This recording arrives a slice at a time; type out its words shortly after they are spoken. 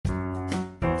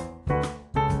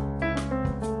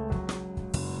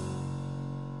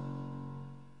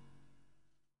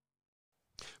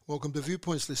Welcome to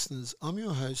Viewpoints, listeners. I'm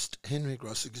your host, Henry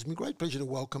Gross. It gives me great pleasure to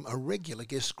welcome a regular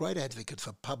guest, great advocate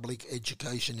for public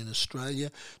education in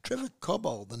Australia, Trevor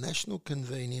Cobbold, the National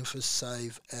Convenor for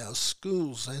Save Our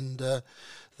Schools. And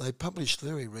they published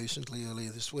very recently,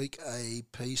 earlier this week, a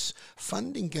piece,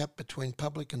 Funding Gap Between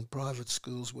Public and Private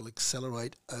Schools Will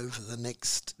Accelerate Over the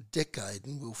Next Decade.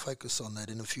 And we'll focus on that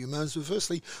in a few moments. But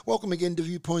firstly, welcome again to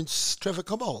Viewpoints, Trevor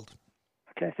Cobbold.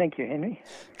 Okay, thank you, Henry.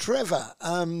 Trevor,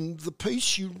 the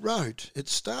piece you wrote, it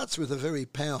starts with a very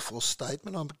powerful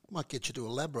statement. I might get you to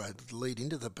elaborate with the lead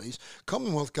into the piece.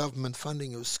 Commonwealth government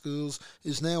funding of schools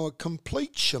is now a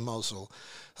complete schmozzle.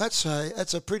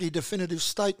 That's a pretty definitive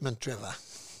statement, Trevor.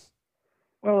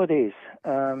 Well, it is.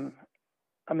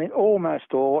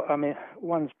 Almost all.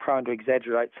 One's prone to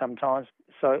exaggerate sometimes.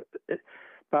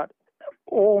 But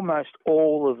almost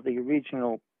all of the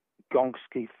original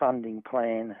Gonski funding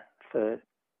plan for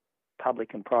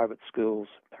public and private schools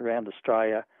around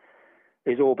Australia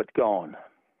is all but gone.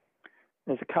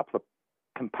 There's a couple of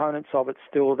components of it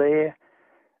still there,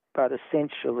 but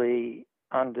essentially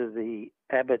under the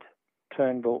Abbott,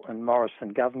 Turnbull and Morrison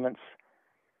governments,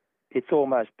 it's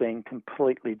almost been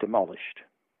completely demolished.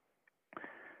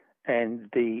 And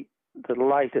the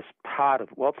latest part of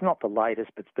it, well, it's not the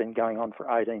latest, but it's been going on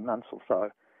for 18 months or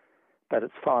so, but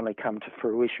it's finally come to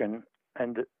fruition,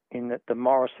 and in that the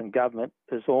Morrison government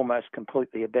has almost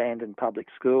completely abandoned public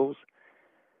schools,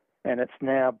 and it's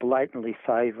now blatantly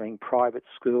favouring private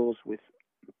schools with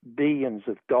billions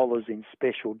of dollars in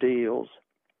special deals.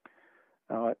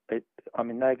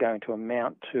 They're going to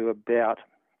amount to about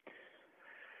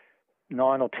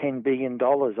 $9 or $10 billion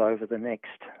over the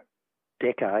next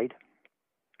decade,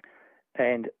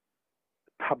 and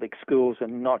public schools are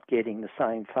not getting the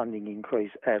same funding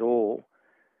increase at all,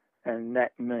 and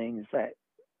that means that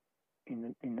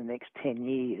in the next 10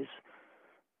 years,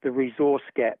 the resource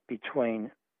gap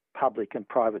between public and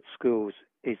private schools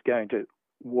is going to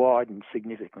widen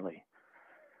significantly.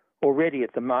 Already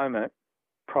at the moment,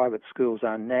 private schools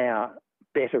are now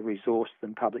better resourced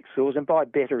than public schools, and by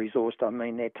better resourced I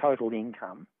mean their total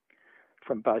income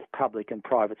from both public and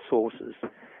private sources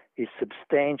is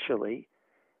substantially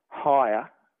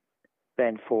higher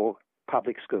than for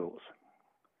public schools.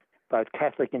 Both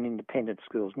Catholic and independent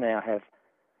schools now have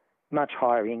much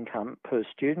higher income per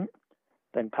student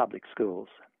than public schools.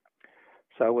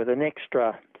 So with an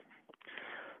extra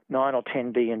 $9 or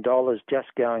 $10 billion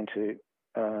just going to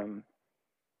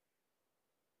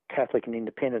Catholic and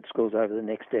independent schools over the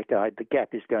next decade, the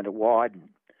gap is going to widen.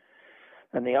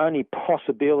 And the only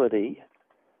possibility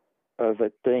of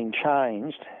it being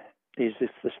changed is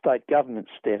if the state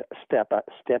governments step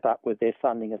up with their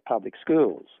funding of public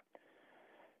schools.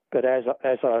 But as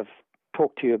I've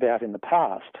talked to you about in the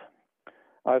past,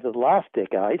 over the last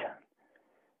decade,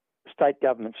 state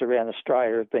governments around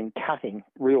Australia have been cutting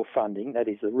real funding, that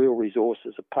is the real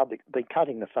resources of public, been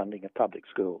cutting the funding of public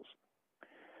schools.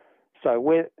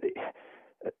 So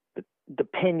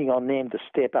depending on them to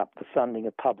step up the funding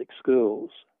of public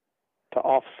schools to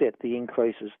offset the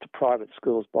increases to private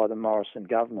schools by the Morrison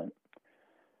government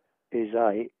is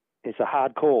a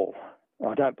hard call.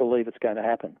 I don't believe it's going to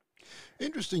happen.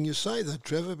 Interesting you say that,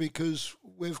 Trevor, because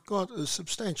we've got a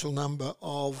substantial number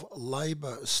of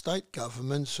Labor state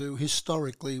governments who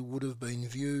historically would have been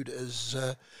viewed as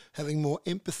having more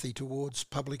empathy towards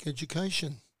public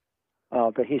education.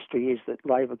 The history is that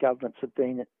Labor governments have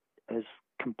been as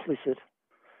complicit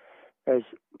as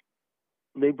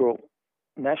Liberal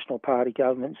National Party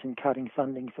governments in cutting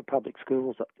funding for public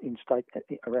schools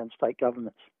around state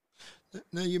governments.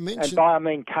 Now you mentioned... And by I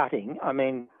mean cutting, I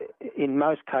mean in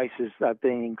most cases they've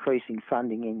been increasing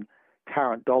funding in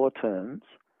current dollar terms,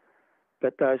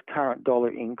 but those current dollar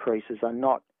increases are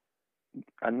not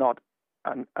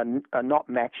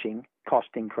matching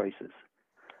cost increases.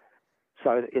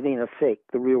 So in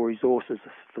effect, the real resources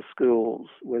for schools,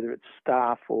 whether it's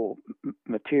staff or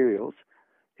materials,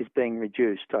 is being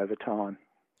reduced over time.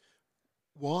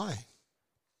 Why?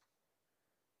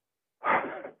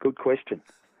 Good question.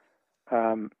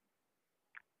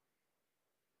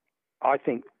 I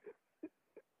think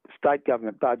state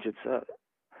government budgets are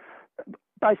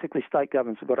basically state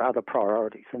governments have got other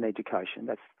priorities than education.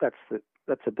 That's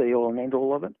a be all and end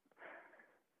all of it.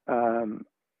 And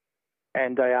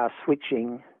they are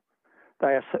switching.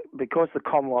 Because the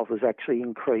Commonwealth has actually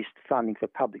increased funding for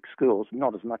public schools,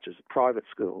 not as much as private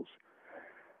schools.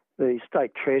 The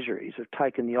state treasuries have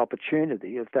taken the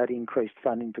opportunity of that increased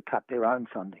funding to cut their own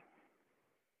funding.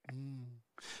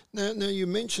 Now you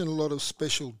mentioned a lot of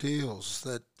special deals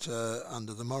that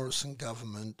under the Morrison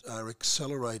government are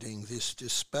accelerating this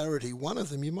disparity. One of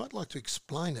them, you might like to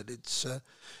explain it. It's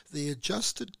the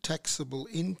adjusted taxable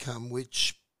income,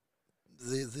 which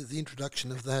the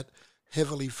introduction of that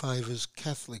heavily favours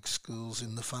Catholic schools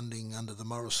in the funding under the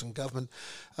Morrison government.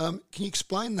 Can you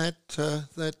explain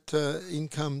that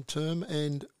income term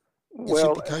and its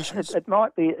implications? It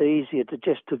might be easier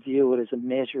to view it as a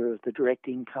measure of the direct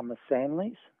income of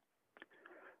families.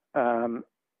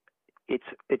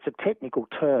 It's a technical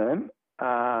term,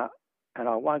 and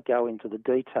I won't go into the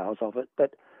details of it,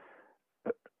 but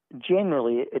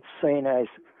generally it's seen as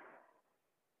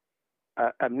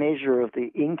a measure of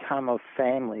the income of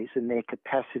families and their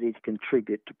capacity to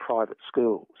contribute to private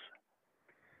schools.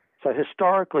 So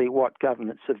historically, what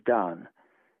governments have done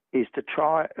is to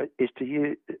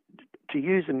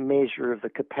use a measure of the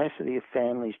capacity of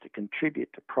families to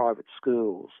contribute to private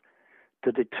schools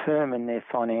to determine their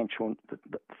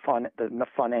the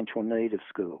financial need of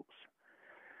schools.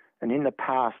 And in the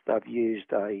past, they've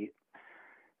used an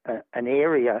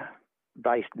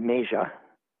area-based measure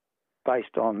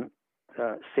based on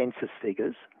census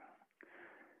figures,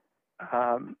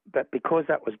 but because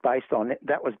that was based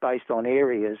on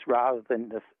areas rather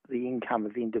than the income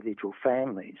of individual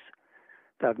families,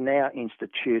 they've now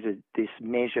instituted this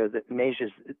measure that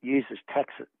uses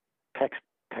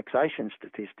taxation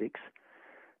statistics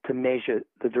to measure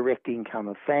the direct income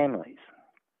of families,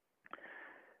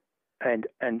 and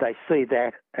they see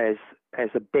that as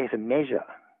a better measure.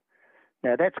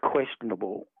 Now that's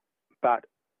questionable, but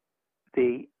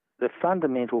the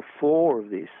fundamental flaw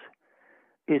of this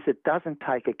is it doesn't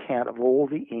take account of all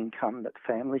the income that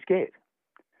families get.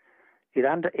 It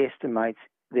underestimates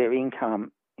their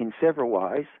income in several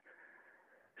ways,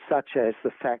 such as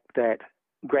the fact that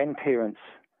grandparents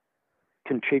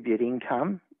contribute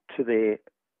income to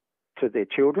their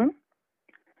children,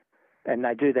 and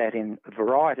they do that in a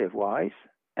variety of ways,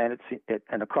 and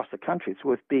across the country it's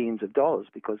worth billions of dollars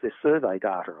because there's survey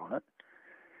data on it.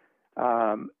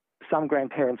 Some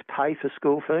grandparents pay for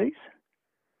school fees.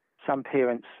 Some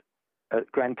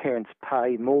grandparents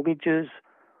pay mortgages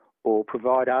or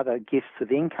provide other gifts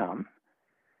of income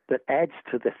that adds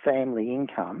to the family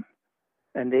income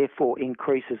and therefore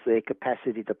increases their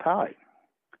capacity to pay.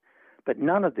 But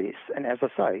none of this, and as I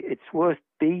say, it's worth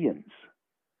billions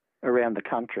around the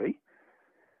country,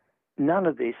 none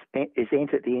of this is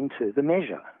entered into the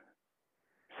measure.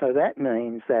 So that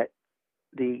means that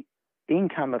the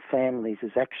income of families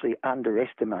is actually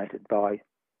underestimated by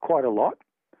quite a lot.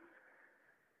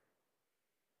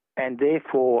 And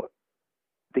therefore,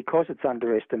 because it's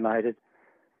underestimated,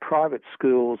 private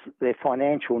schools, their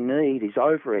financial need is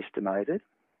overestimated,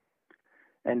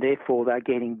 and therefore they're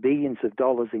getting billions of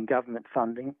dollars in government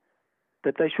funding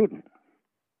that they shouldn't.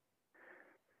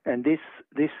 And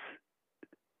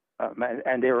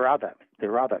and there are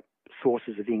other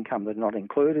sources of income that are not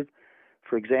included.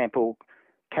 For example,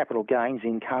 capital gains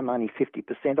income, only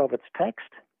 50% of it's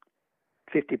taxed.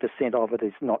 50% of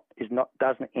it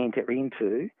doesn't enter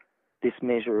into this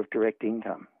measure of direct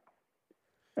income.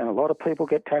 And a lot of people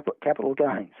get capital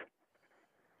gains.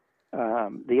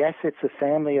 The assets of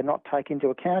family are not taken into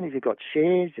account. If you've got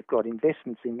shares, you've got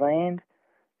investments in land,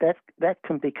 that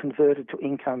can be converted to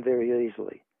income very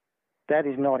easily. That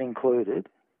is not included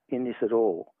in this at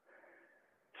all.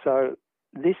 So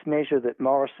this measure that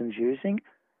Morrison's using,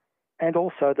 and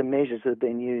also the measures that have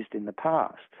been used in the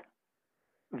past,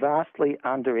 vastly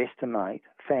underestimate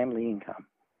family income,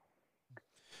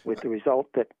 with the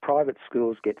result that private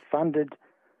schools get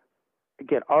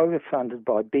overfunded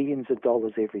by billions of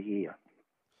dollars every year.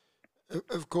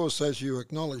 Of course, as you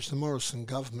acknowledge, the Morrison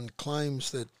government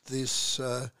claims that this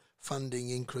funding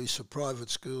increase for private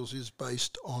schools is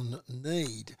based on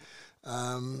need.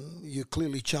 You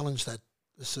clearly challenge that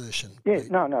assertion. Yeah,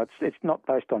 no, it's not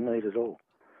based on need at all.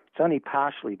 It's only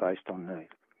partially based on need.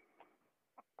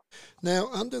 Now,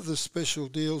 under the special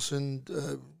deals, and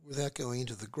without going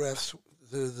into the graphs,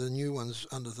 the new ones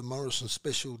under the Morrison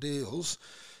special deals,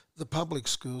 the public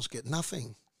schools get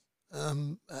nothing.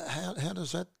 How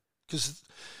does that? Because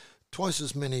twice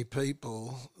as many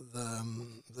people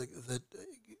that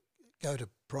go to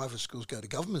private schools go to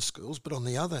government schools, but on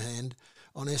the other hand,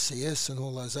 on SES and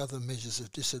all those other measures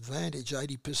of disadvantage,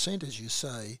 80%, as you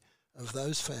say, of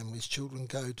those families' children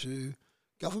go to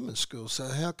government schools. So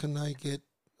how can they get?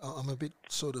 I'm a bit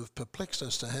sort of perplexed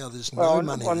as to how there's no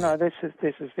money. Well, no, this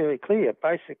is very clear.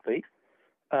 Basically,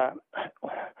 the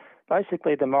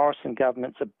Morrison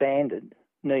government's abandoned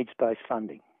needs-based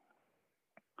funding.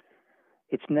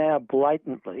 It's now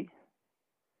blatantly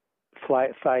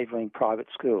favouring private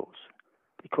schools.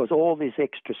 because all these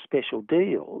extra special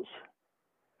deals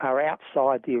are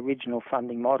outside the original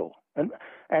funding model.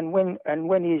 And when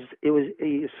he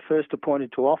was first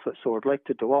appointed to office or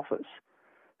elected to office,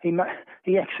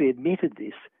 he actually admitted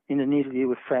this in an interview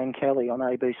with Fran Kelly on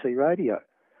ABC Radio.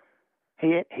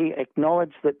 He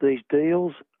acknowledged that these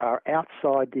deals are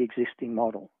outside the existing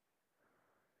model.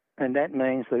 And that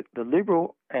means that the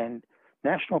Liberal and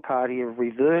National Party have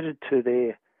reverted to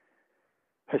their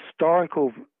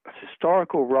historical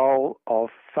role of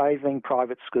favouring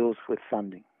private schools with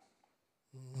funding.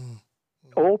 Mm-hmm.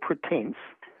 All pretense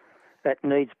that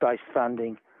needs-based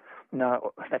funding,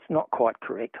 no, that's not quite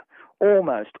correct.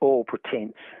 Almost all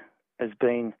pretense has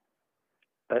been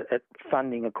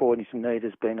funding according to need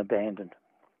has been abandoned.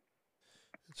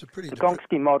 The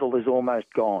Gonski model is almost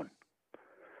gone.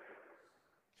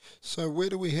 So where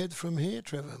do we head from here,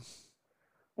 Trevor?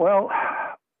 Well,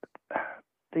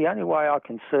 the only way I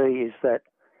can see is that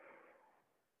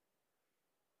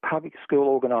public school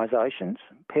organisations,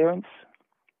 parents,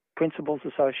 principals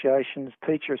associations,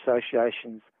 teacher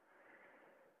associations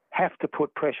have to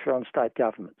put pressure on state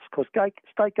governments, because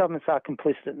state governments are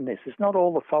complicit in this. It's not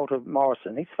all the fault of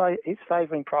Morrison. He's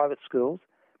favouring private schools,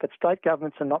 but state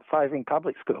governments are not favouring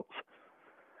public schools.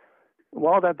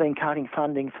 While they've been cutting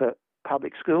funding for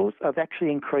public schools, they've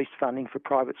actually increased funding for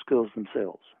private schools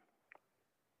themselves.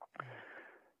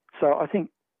 So I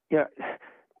think,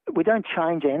 we don't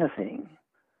change anything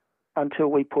until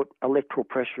we put electoral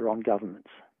pressure on governments.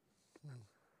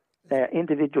 Now,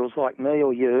 individuals like me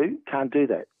or you can't do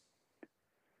that.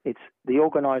 It's the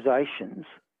organisations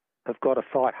have got to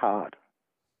fight hard.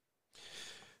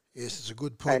 Yes, it's a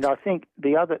good point. And I think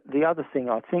the other thing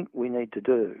I think we need to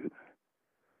do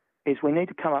is we need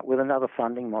to come up with another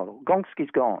funding model.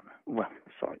 Gonski's gone. Well,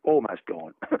 sorry, almost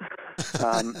gone.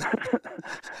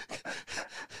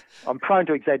 I'm prone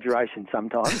to exaggeration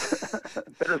sometimes,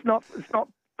 but it's not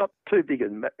too big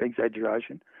an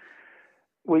exaggeration.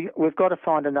 We've got to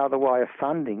find another way of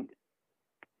funding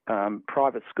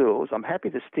private schools. I'm happy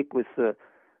to stick with the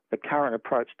current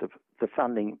approach to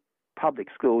funding public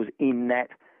schools in that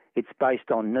it's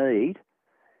based on need.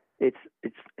 It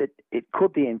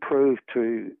could be improved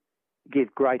to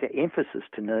give greater emphasis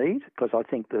to need, because I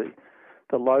think the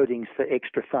loadings for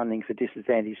extra funding for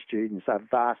disadvantaged students are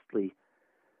vastly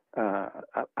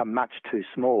are much too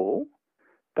small.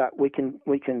 But we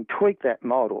can tweak that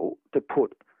model to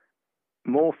put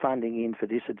more funding in for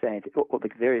disadvantaged, or the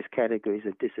various categories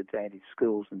of disadvantaged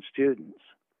schools and students.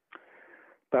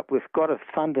 But we've got to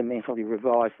fundamentally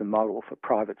revise the model for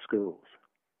private schools.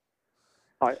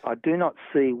 I do not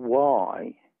see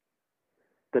why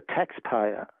the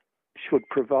taxpayer should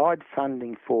provide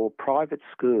funding for private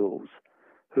schools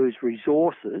whose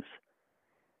resources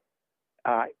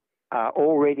are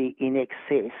already in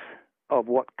excess of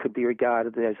what could be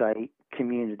regarded as a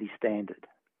community standard.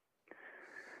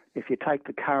 If you take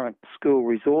the current school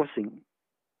resourcing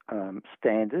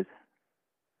standard,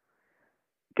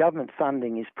 government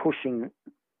funding is pushing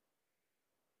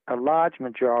a large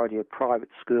majority of private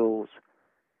schools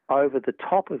over the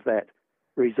top of that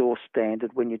resource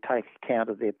standard when you take account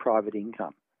of their private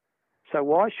income. So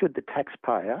why should the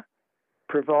taxpayer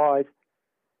provide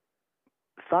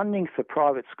funding for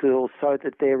private schools so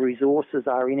that their resources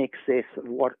are in excess of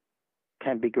what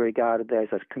can be regarded as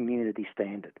a community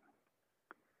standard?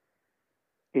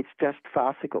 It's just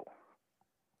farcical,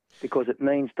 because it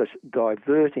means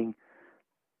diverting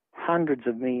hundreds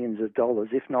of millions of dollars,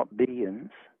 if not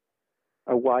billions,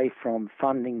 away from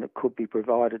funding that could be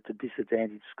provided to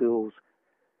disadvantaged schools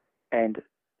and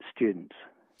students,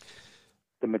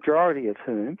 the majority of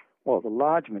whom, the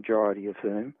large majority of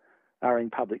whom, are in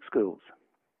public schools.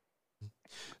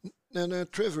 Now,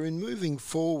 Trevor, in moving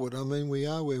forward, I mean, we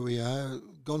are where we are.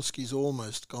 Gonski's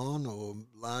almost gone, or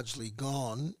largely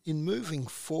gone. In moving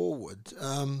forward,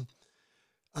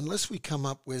 unless we come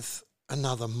up with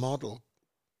another model,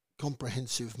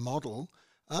 comprehensive model,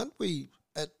 aren't we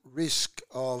at risk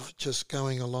of just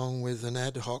going along with an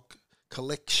ad hoc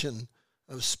collection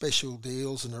of special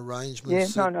deals and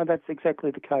arrangements? Yeah, no, that's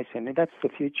exactly the case, Henry. That's the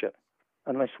future,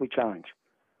 unless we change.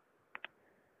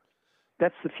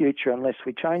 That's the future unless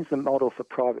we change the model for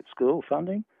private school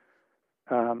funding,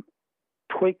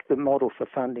 tweak the model for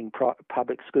funding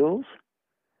public schools,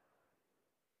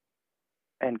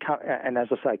 and as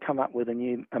I say, come up with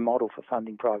a model for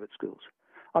funding private schools.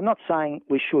 I'm not saying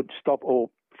we should stop all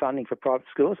funding for private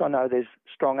schools. I know there's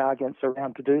strong arguments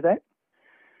around to do that.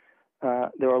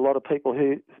 There are a lot of people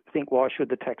who think, why should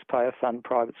the taxpayer fund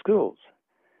private schools?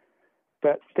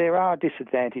 But there are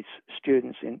disadvantaged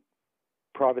students in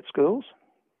private schools,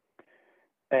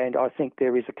 and I think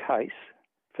there is a case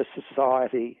for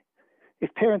society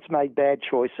if parents made bad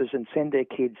choices and send their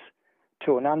kids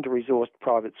to an under-resourced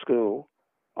private school,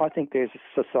 I think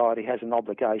society has an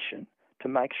obligation to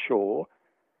make sure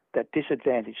that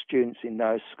disadvantaged students in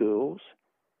those schools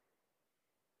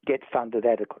get funded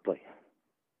adequately.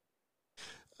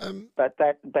 But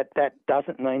that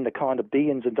doesn't mean the kind of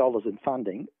billions of dollars in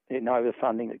funding,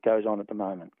 overfunding that goes on at the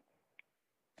moment.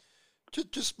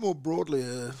 Just more broadly,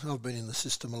 I've been in the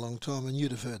system a long time, and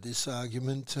you'd have heard this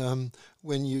argument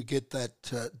when you get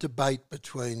that debate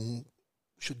between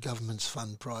should governments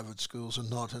fund private schools or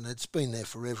not, and it's been there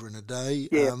forever and a day.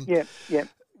 Yeah.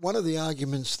 One of the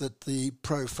arguments that the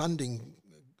pro-funding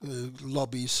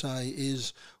lobbies say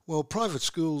is, well, private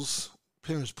schools,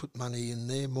 parents put money in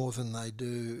there more than they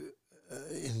do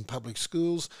in public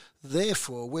schools,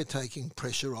 therefore we're taking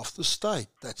pressure off the state.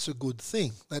 That's a good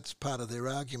thing. That's part of their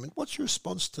argument. What's your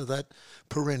response to that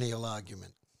perennial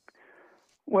argument?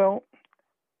 Well,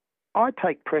 I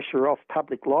take pressure off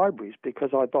public libraries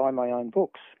because I buy my own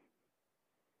books.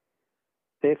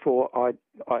 Therefore, I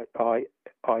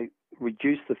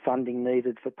reduce the funding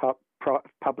needed for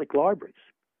public libraries.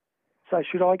 So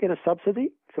should I get a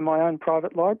subsidy for my own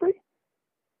private library?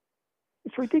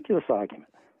 It's a ridiculous argument.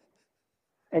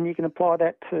 And you can apply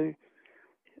that to,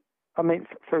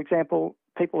 for example,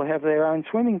 people who have their own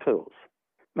swimming pools.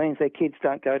 It means their kids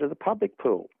don't go to the public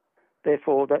pool.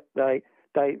 Therefore, that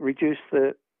they reduce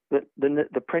the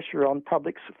pressure on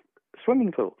public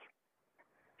swimming pools.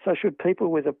 So should people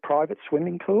with a private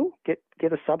swimming pool get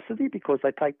a subsidy because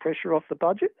they take pressure off the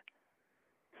budget?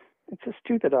 It's a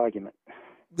stupid argument.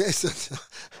 Yes,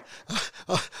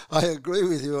 I agree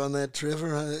with you on that,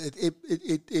 Trevor.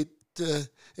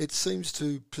 It seems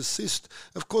to persist.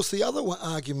 Of course, the other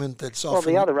argument that's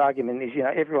often... Well, the other argument is,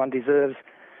 everyone deserves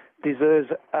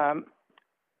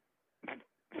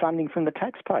funding from the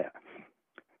taxpayer.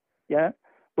 Yeah,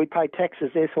 we pay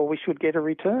taxes, therefore we should get a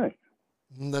return.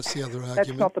 That's the other argument.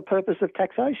 That's not the purpose of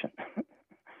taxation.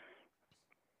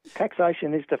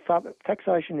 Taxation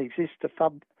exists to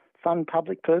fund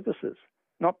public purposes,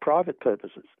 not private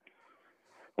purposes.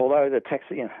 Although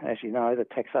as you know, the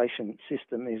taxation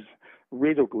system is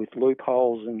riddled with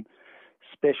loopholes and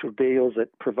special deals that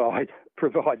provide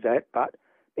that, but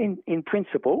in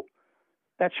principle,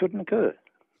 that shouldn't occur.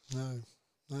 No.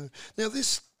 Now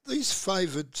these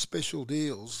favoured special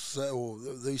deals, or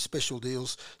these special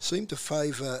deals, seem to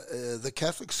favour the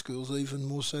Catholic schools even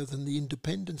more so than the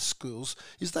independent schools.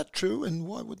 Is that true, and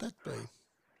why would that be?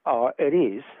 Oh, it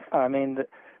is. I mean,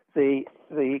 in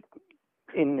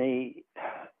the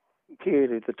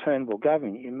period of the Turnbull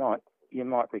government, you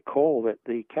might recall that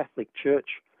the Catholic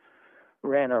Church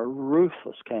ran a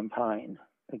ruthless campaign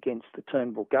against the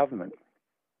Turnbull government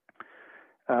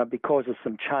because of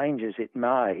some changes it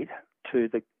made to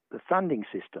the funding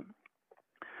system.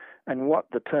 And what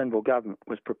the Turnbull government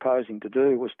was proposing to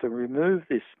do was to remove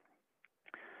this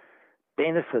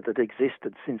benefit that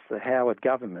existed since the Howard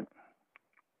government,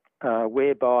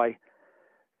 whereby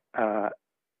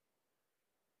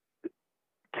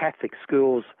Catholic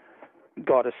schools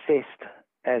got assessed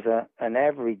as an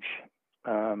average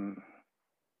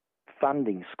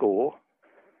funding score,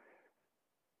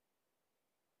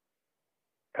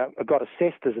 got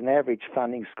assessed as an average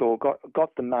funding score,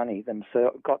 got the money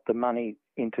themselves, got the money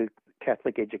into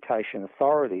Catholic education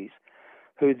authorities,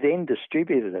 who then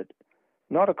distributed it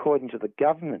not according to the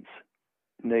government's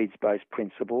needs-based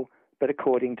principle, but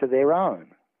according to their own.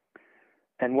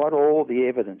 And what all the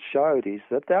evidence showed is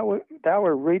that they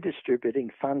were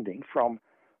redistributing funding from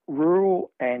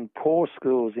rural and poor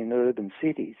schools in urban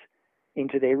cities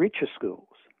into their richer schools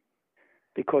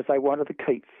because they wanted to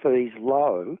keep fees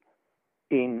low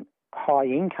in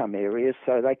high-income areas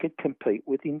so they could compete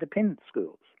with independent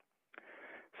schools.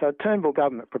 So Turnbull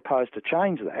government proposed to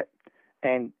change that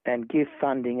and give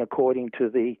funding according to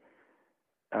the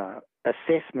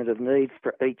assessment of needs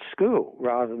for each school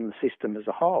rather than the system as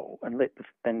a whole, and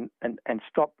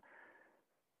stop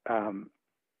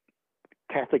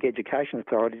Catholic education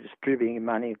authorities distributing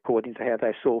money according to how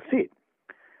they saw fit.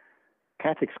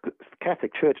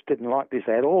 Catholic Church didn't like this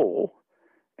at all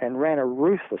and ran a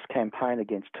ruthless campaign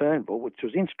against Turnbull, which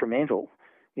was instrumental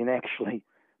in actually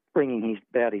bringing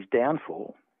about his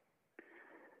downfall.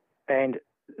 And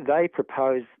they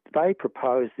proposed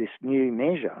this new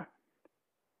measure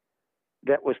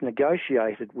that was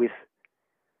negotiated with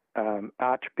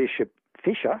Archbishop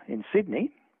Fisher in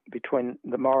Sydney between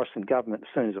the Morrison government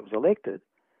as soon as it was elected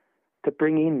to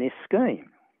bring in this scheme,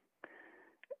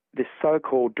 this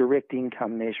so-called direct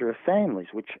income measure of families,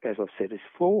 which, as I've said, is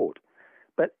flawed.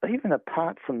 But even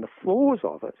apart from the flaws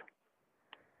of it,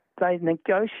 they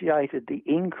negotiated the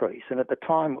increase, and at the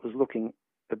time it was looking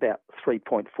about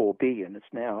 3.4 billion. It's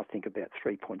now, I think, about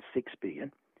 3.6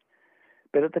 billion.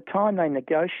 But at the time they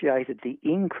negotiated the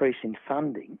increase in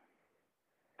funding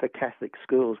for Catholic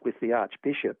schools with the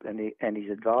Archbishop and his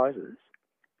advisors,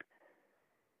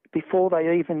 before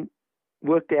they even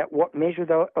worked out what measure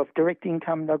of direct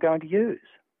income they're going to use.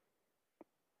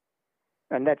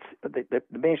 And that's the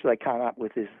measure they came up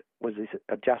with was this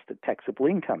adjusted taxable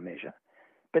income measure.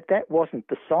 But that wasn't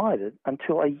decided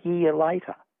until a year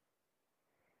later.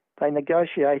 They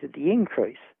negotiated the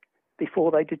increase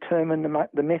before they determined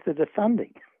the method of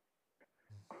funding.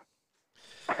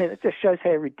 I mean, it just shows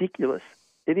how ridiculous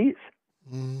it is.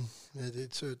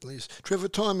 It certainly is. Trevor,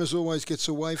 time as always gets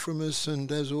away from us, and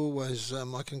as always,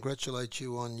 I congratulate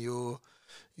you on your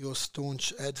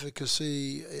staunch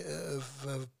advocacy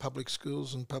of public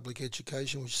schools and public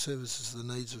education, which services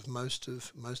the needs of most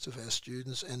of our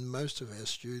students, and most of our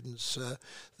students,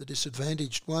 the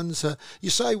disadvantaged ones.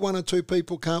 You say one or two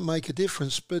people can't make a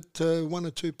difference, but one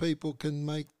or two people can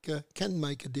make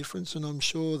a difference, and I'm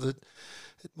sure that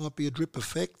it might be a drip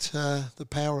effect, the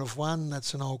power of one.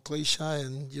 That's an old cliche,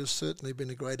 and you've certainly been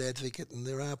a great advocate, and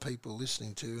there are people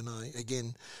listening to, and I,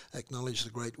 again, acknowledge the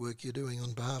great work you're doing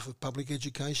on behalf of public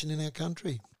education in our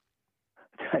country.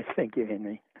 Thank you,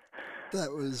 Henry.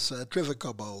 That was Trevor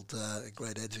Cobbold, a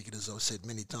great advocate, as I've said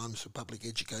many times, for public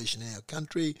education in our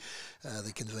country,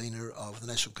 the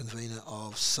National Convenor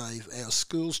of Save Our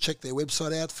Schools. Check their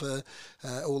website out for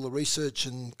all the research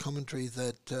and commentary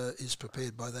that is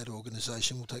prepared by that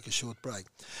organisation. We'll take a short break.